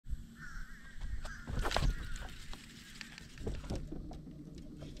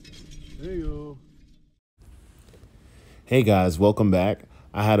Hey guys, welcome back.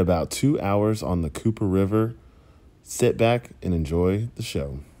 I had about 2 hours on the Cooper River. Sit back and enjoy the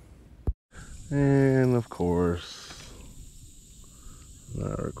show. And of course,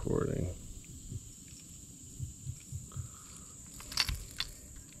 not recording.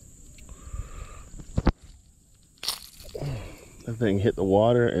 That thing hit the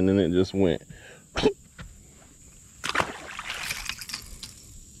water and then it just went.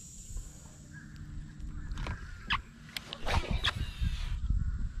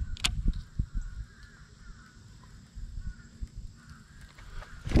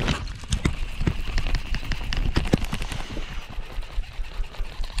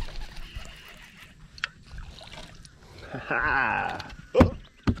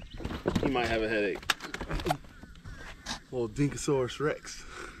 He might have a headache. Little Dinkosaurus Rex.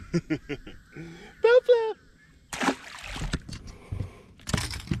 Bell flap.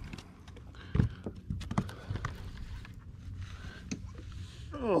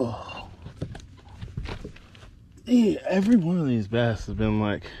 Oh. Yeah, every one of these bass has been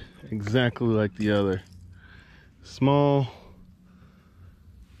like exactly like the other. Small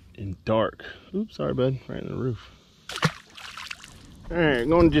and dark. Oops, sorry bud, right in the roof. All right,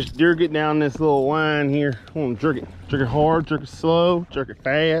 going to just jerk it down this little line here. I'm gonna jerk it hard, jerk it slow, jerk it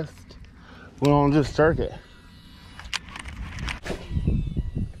fast. We're gonna just jerk it.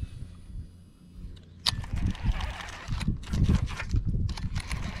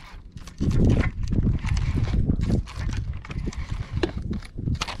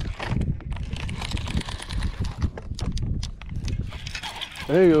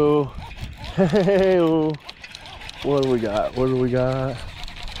 Hey-o. Hey-o. What do we got? What do we got?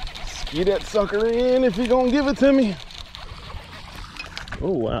 Get that sucker in if you're gonna give it to me. Oh,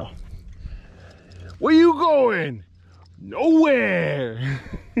 wow. Where you going? Nowhere.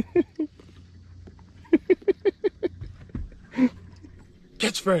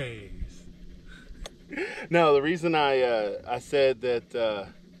 Catchphrase. No, the reason I said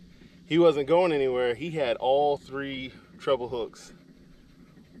that he wasn't going anywhere, he had all 3 treble hooks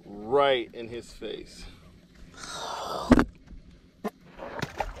right in his face.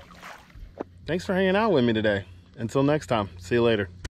 Thanks for hanging out with me today. Until next time, see you later.